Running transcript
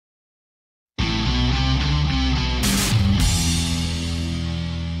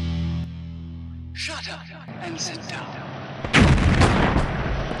and sit down.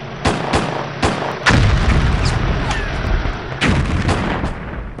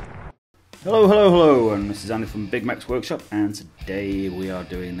 Hello, and this is Andy from Bigmeks Workshop, and today we are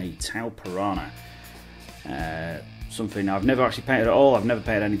doing the Tau Piranha. Something I've never actually painted at all. I've never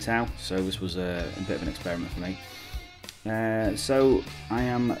painted any Tau, so this was a bit of an experiment for me. So I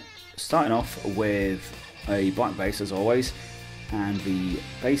am starting off with a black base as always, and the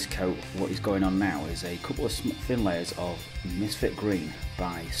base coat, what is going on now is a couple of thin layers of Misfit Green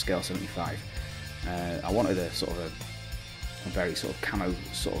by Scale 75. I wanted a sort of a very sort of camo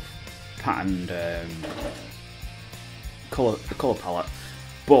sort of patterned colour palette,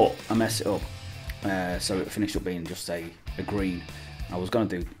 but I messed it up, so it finished up being just a green. I was going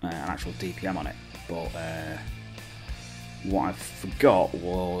to do an actual DPM on it, but what I forgot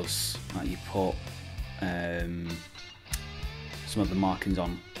was that you put some of the markings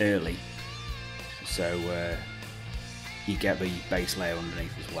on early, so you get the base layer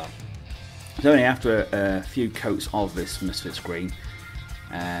underneath as well. So only after a few coats of this Misfits Green,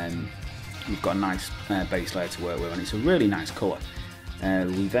 we've got a nice base layer to work with, and it's a really nice colour.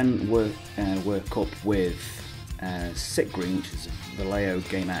 We then work up with Sick Green, which is Vallejo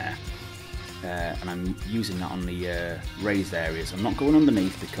Game Air, and I'm using that on the raised areas. I'm not going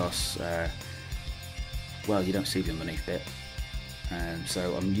underneath because, well, you don't see the underneath bit.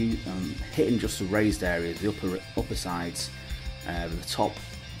 So I'm hitting just the raised areas, the upper sides, the top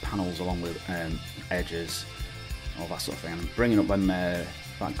panels along with edges, all that sort of thing. I'm bringing up them that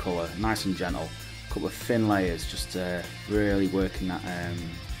colour nice and gentle, a couple of thin layers, just really working that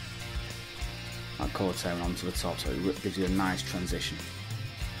colour tone onto the top, so it gives you a nice transition.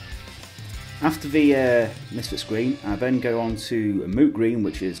 After the Misfits Green, I then go on to a Moot Green,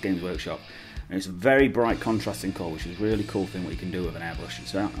 which is Games Workshop, and it's a very bright contrasting colour, which is a really cool thing what you can do with an airbrush.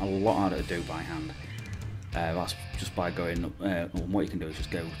 It's a lot harder to do by hand. That's just by going what you can do is just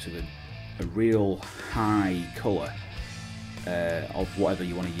go to a real high colour of whatever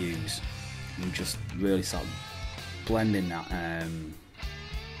you want to use, and just really start blending that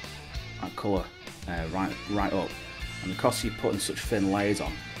colour right up. And because you're putting such thin layers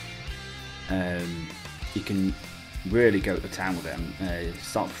on, you can really go to town with it and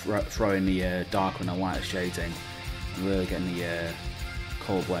start throwing the darker and the lighter shades in, and really getting the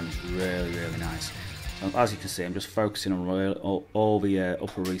colour blends really nice. So as you can see, I'm just focusing on all the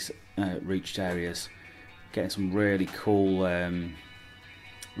upper reached areas, getting some really cool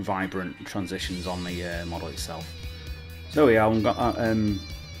vibrant transitions on the model itself. So yeah, I'm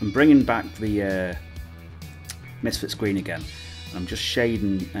bringing back the Misfits Green again, and I'm just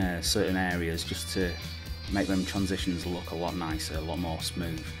shading certain areas just to make them transitions look a lot nicer, a lot more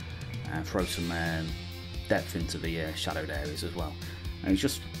smooth, and throw some depth into the shadowed areas as well. And it's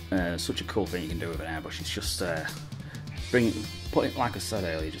just such a cool thing you can do with an airbrush. It's just putting, like I said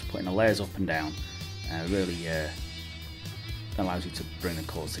earlier, just putting the layers up and down really allows you to bring the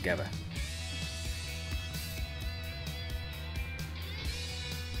colours together.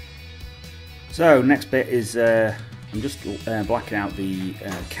 So next bit is I'm just blacking out the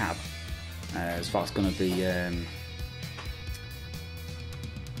cab, as far as going to be. I'm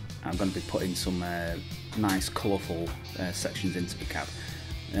going to be putting some nice colourful sections into the cab.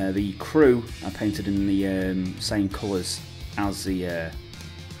 The crew are painted in the same colours as the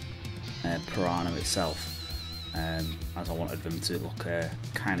Piranha itself, as I wanted them to look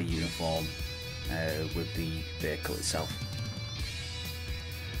kind of uniform with the vehicle itself.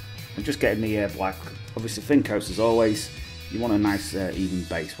 I'm just getting the black, obviously thin coats as always. You want a nice even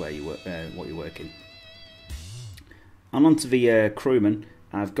base where you what you're working. And onto the crewman,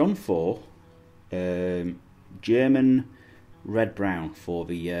 I've gone for German red brown for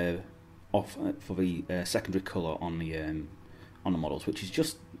the secondary colour on the models, which is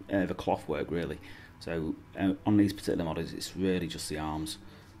just the cloth work really. So on these particular models, it's really just the arms.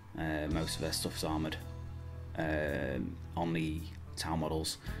 Most of their stuff's armoured on the Tau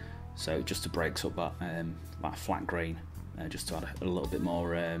models, so just to break up that flat grain, just to add a little bit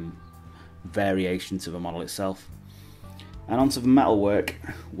more variation to the model itself. And onto the metalwork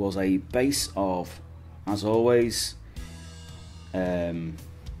was a base of, as always,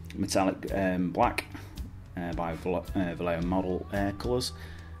 metallic black by Vallejo model colours.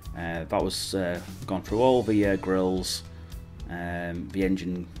 That was gone through all the grills, the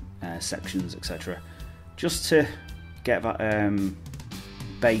engine sections, etc., just to get that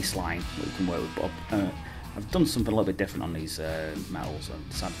baseline that we can work with. But I've done something a little bit different on these metals. I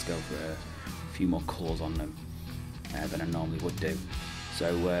decided to go for a few more colours on them than I normally would do.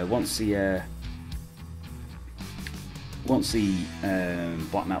 So once the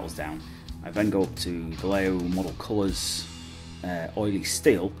black metal's down, I then go up to Vallejo Model Colours Oily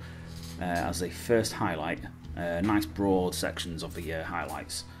Steel as the first highlight. Nice broad sections of the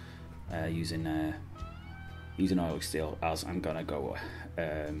highlights using Oily Steel, as I'm going to go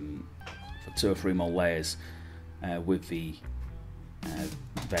for 2 or 3 more layers with the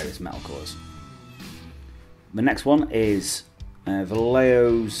various metal colours. The next one is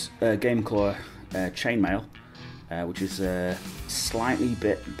Vallejo's Game Colour Chainmail, which is slightly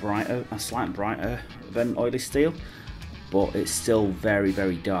brighter than Oily Steel, but it's still very,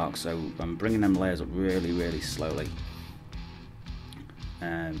 very dark, so I'm bringing them layers up really, really slowly.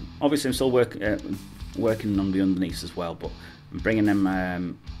 Obviously I'm still working on the underneaths as well, but I'm bringing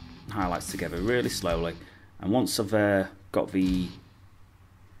them highlights together really slowly, and once I've got the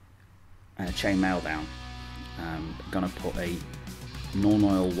chainmail down, I'm going to put a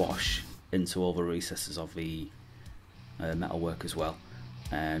non-oil wash into all the recesses of the metalwork as well,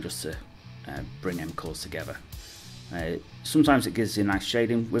 just to bring them colours together. Sometimes it gives you a nice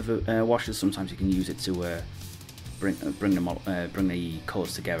shading with washes, sometimes you can use it to bring the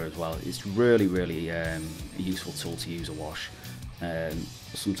colours together as well. It's really a useful tool to use a wash.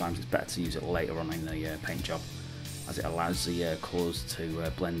 Sometimes it's better to use it later on in the paint job, as it allows the colours to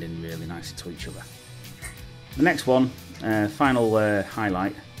blend in really nicely to each other. The next one, final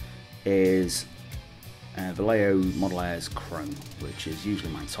highlight, is Vallejo Model Airs Chrome, which is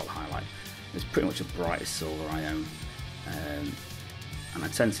usually my top highlight. It's pretty much the brightest silver I own, and I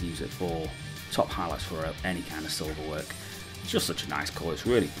tend to use it for top highlights for any kind of silver work. It's just such a nice colour. It's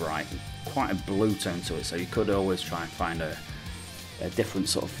really bright, quite a blue tone to it, so you could always try and find a different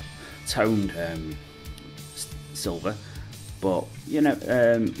sort of toned silver, but you know,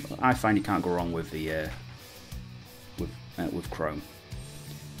 I find you can't go wrong with the with chrome.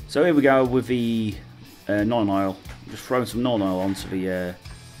 So here we go with the non-oil. Just throwing some non-oil onto the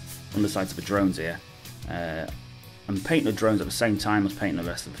undersides of the drones here. I'm painting the drones at the same time as painting the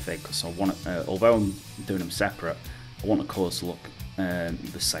rest of the fig, because I want although I'm doing them separate, I want the colours to look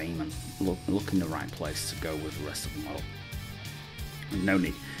the same and look in the right place to go with the rest of the model. No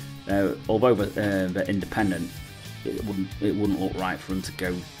need. Although they're independent, it wouldn't look right for them to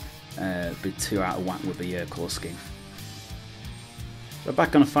go be too out of whack with the colour scheme. So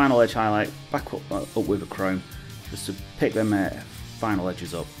back on a final edge highlight, back up with a chrome, just to pick them final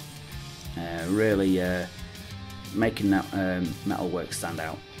edges up, really making that metal work stand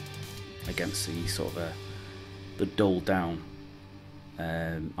out against the sort of the dulled down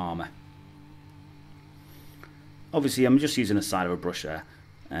armour. Obviously I'm just using the side of a brush there,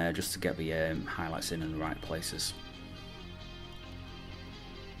 just to get the highlights in the right places.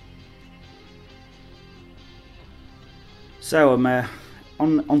 So I'm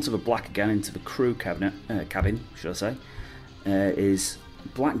onto the black again, into the crew cabin, should I say, is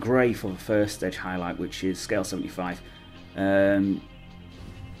black grey for the first edge highlight, which is scale 75.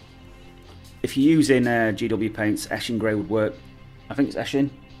 If you're using GW paints, Eshin grey would work. I think it's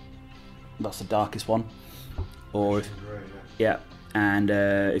Eshin, that's the darkest one. Or if, yeah, and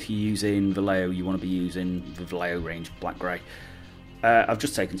if you're using Vallejo, you want to be using the Vallejo range black grey. I've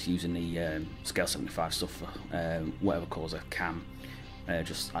just taken to using the scale 75 stuff for whatever colours I can. I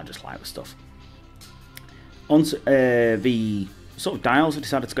just like the stuff. Onto the sort of dials, I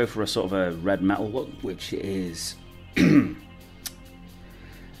decided to go for a sort of a red metal look, which is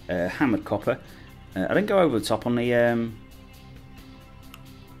hammered copper. I didn't go over the top on the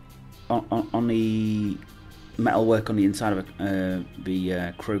on the metal work on the inside of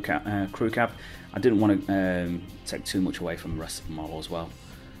the crew cab. I didn't want to take too much away from the rest of the model as well,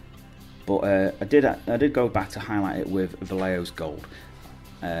 but I did go back to highlight it with Vallejo's gold.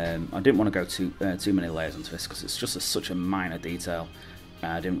 I didn't want to go too many layers onto this, because it's just such a minor detail.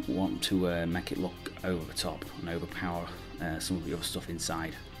 I didn't want to make it look over the top and overpower some of the other stuff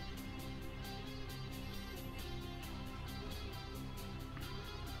inside.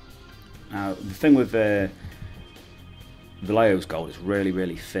 Now the thing with Vallejo's gold is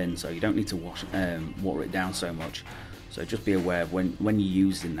really thin, so you don't need to water it down so much. So just be aware of when you're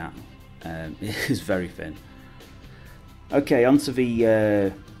using that, it is very thin. Okay, onto the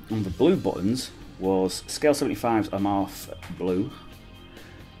on the blue buttons was scale 75's Amarth blue.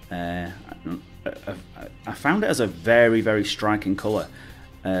 I found it as a very striking colour,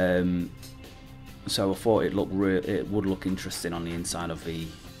 so I thought it would look interesting on the inside of the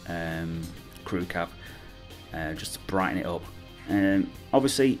crew cab, just to brighten it up.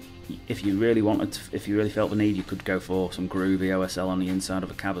 Obviously, if you really felt the need, you could go for some groovy OSL on the inside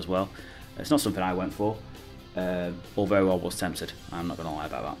of a cab as well. It's not something I went for, although I was tempted. I'm not going to lie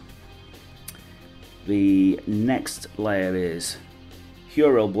about that. The next layer is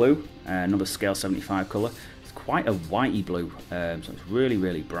Hurel Blue, another scale 75 colour. It's quite a whitey blue, so it's really,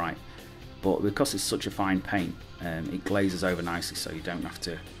 really bright. But because it's such a fine paint, it glazes over nicely, so you don't have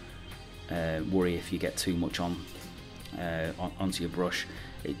to worry if you get too much onto your brush.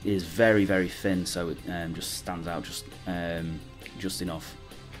 It is very, very thin, so it just stands out just enough.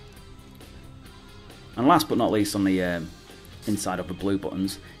 And last but not least, on the inside of the blue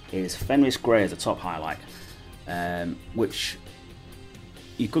buttons is Fenris Grey as a top highlight, which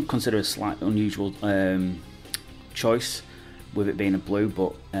you could consider a slight unusual choice with it being a blue,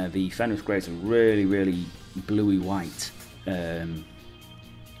 but the Fenris Grey is a really, really bluey white,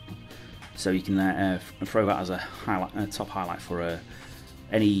 so you can throw that as a top highlight for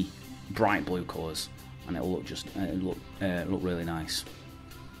any bright blue colours, and it'll look look really nice.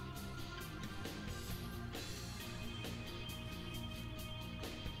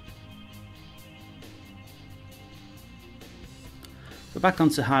 So back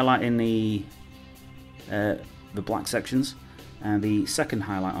onto highlighting the black sections, and the second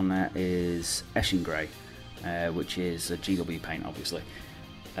highlight on there is Eshin Grey, which is a GW paint, obviously.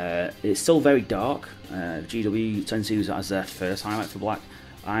 It's still very dark. GW tends to use that as their first highlight for black.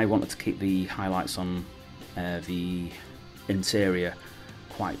 I wanted to keep the highlights on the interior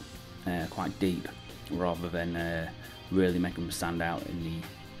quite deep, rather than really make them stand out in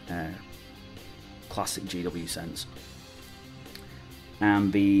the classic GW sense.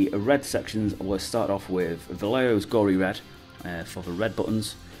 And the red sections will start off with Vallejo's Gory Red for the red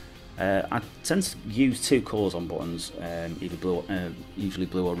buttons. I tend to use two colours on buttons, either blue, usually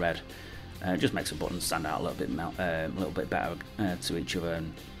blue or red. It just makes the buttons stand out a little bit better to each other,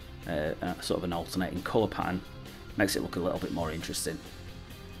 and sort of an alternating colour pattern makes it look a little bit more interesting.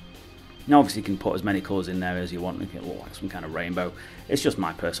 Now, obviously, you can put as many colours in there as you want, make it look like some kind of rainbow. It's just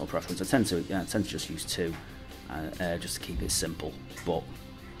my personal preference. I tend to just use two, just to keep it simple but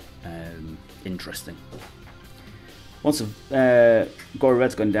interesting. Once the Gory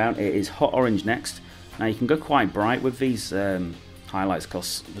Red's gone down, it is Hot Orange next. Now you can go quite bright with these highlights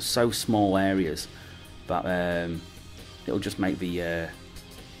because they're so small areas that it'll just make the as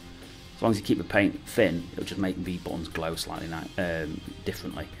long as you keep the paint thin, it'll just make the buttons glow slightly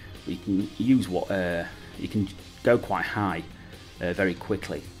differently. But you can use you can go quite high very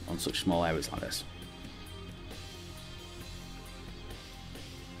quickly on such small areas like this.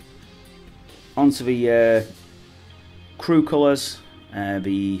 Onto the crew colours.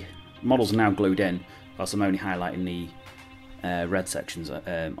 The models are now glued in, whilst I'm only highlighting the red sections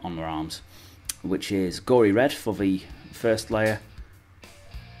on their arms, which is Gory Red for the first layer,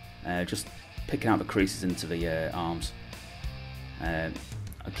 just picking out the creases into the arms. I'm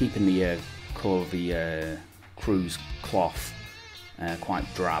keeping the colour of the crew's cloth quite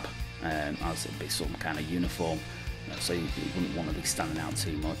drab, as it'd be some kind of uniform, so you wouldn't want to be standing out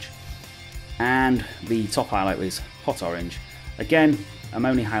too much. And the top highlight is Hot Orange. Again, I'm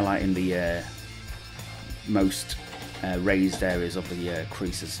only highlighting the most raised areas of the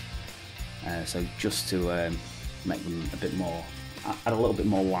creases, so just to make them a bit more, add a little bit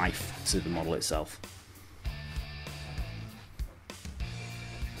more life to the model itself.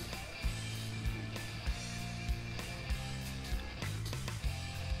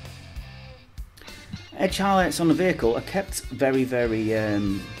 Edge highlights on the vehicle are kept very, very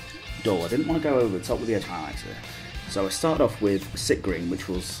dull. I didn't want to go over the top with the edge highlights here. So I started off with Sick Green, which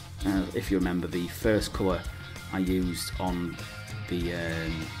was, if you remember, the first colour I used on the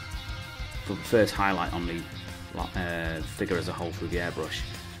for the first highlight on the figure as a whole through the airbrush,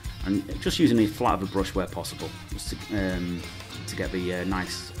 and just using the flat of a brush where possible, just to get the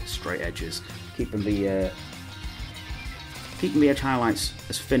nice straight edges, keeping the edge highlights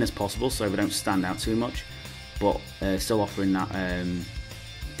as thin as possible so they don't stand out too much, but still offering that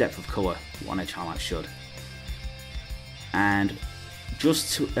depth of colour what an edge highlight should. And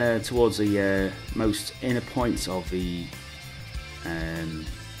just towards the most inner points of the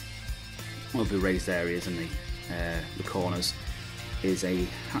raised areas and the corners is a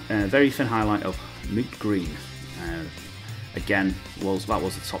very thin highlight of Moot Green. Again, that was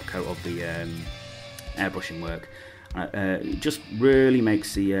the top coat of the airbrushing work. It just really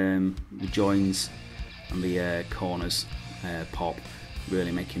makes the joins and the corners pop,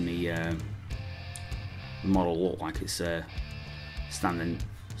 really making the model look like it's standing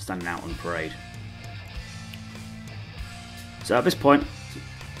out on parade. So at this point,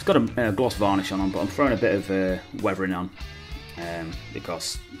 it's got a gloss varnish on, but I'm throwing a bit of weathering on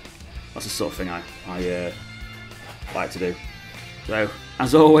because that's the sort of thing I like to do. So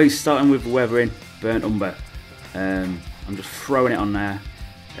as always, starting with weathering, burnt umber. I'm just throwing it on there,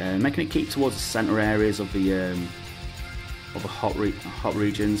 making it keep towards the centre areas of the other hot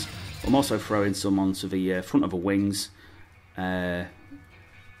regions. I'm also throwing some onto the front of the wings, where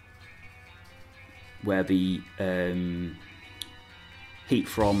the heat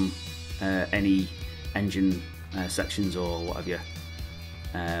from any engine sections or whatever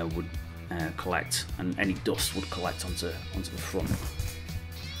would collect, and any dust would collect onto the front.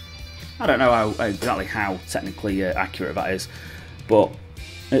 I don't know exactly how technically accurate that is, but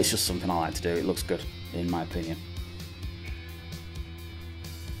it's just something I like to do. It looks good, in my opinion.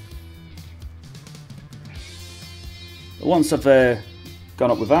 Once I've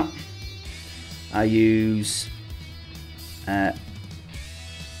gone up with that, I use a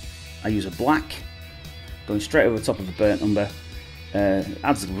black, going straight over the top of the burnt umber.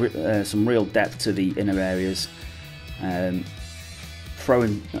 Adds some real depth to the inner areas. I'm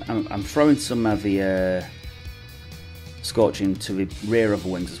throwing some of the scorching to the rear of the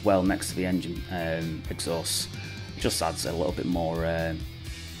wings as well, next to the engine exhausts. Just adds a little bit more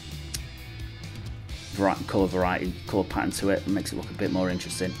colour pattern to it, and makes it look a bit more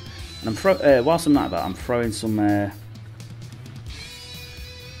interesting. And whilst I'm at that, I'm throwing some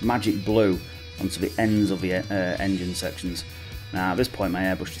magic blue onto the ends of the engine sections. Now at this point my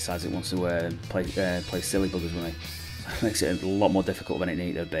airbrush decides it wants to play silly buggers with me. It makes it a lot more difficult than it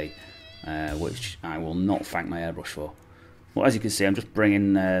needed to be, which I will not thank my airbrush for. Well, as you can see, I'm just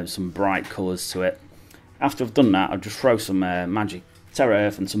bringing some bright colours to it. After I've done that, I'll just throw some magic Terra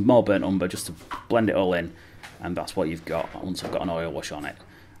Earth and some more burnt umber just to blend it all in, and that's what you've got once I've got an oil wash on it.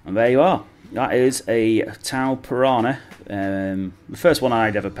 And there you are. That is a Tau Piranha. The first one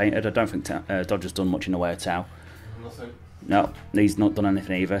I'd ever painted. I don't think Dodger's done much in the way of Tau. Nothing. No, he's not done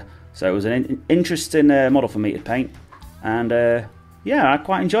anything either. So it was an interesting model for me to paint, and yeah, I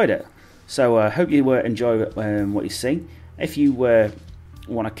quite enjoyed it. So I hope you enjoy what you see. If you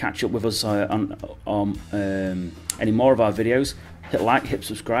want to catch up with us on any more of our videos, hit like, hit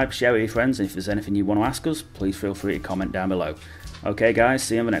subscribe, share with your friends, and if there's anything you want to ask us, please feel free to comment down below. Okay guys,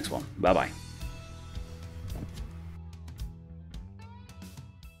 see you in the next one. Bye bye.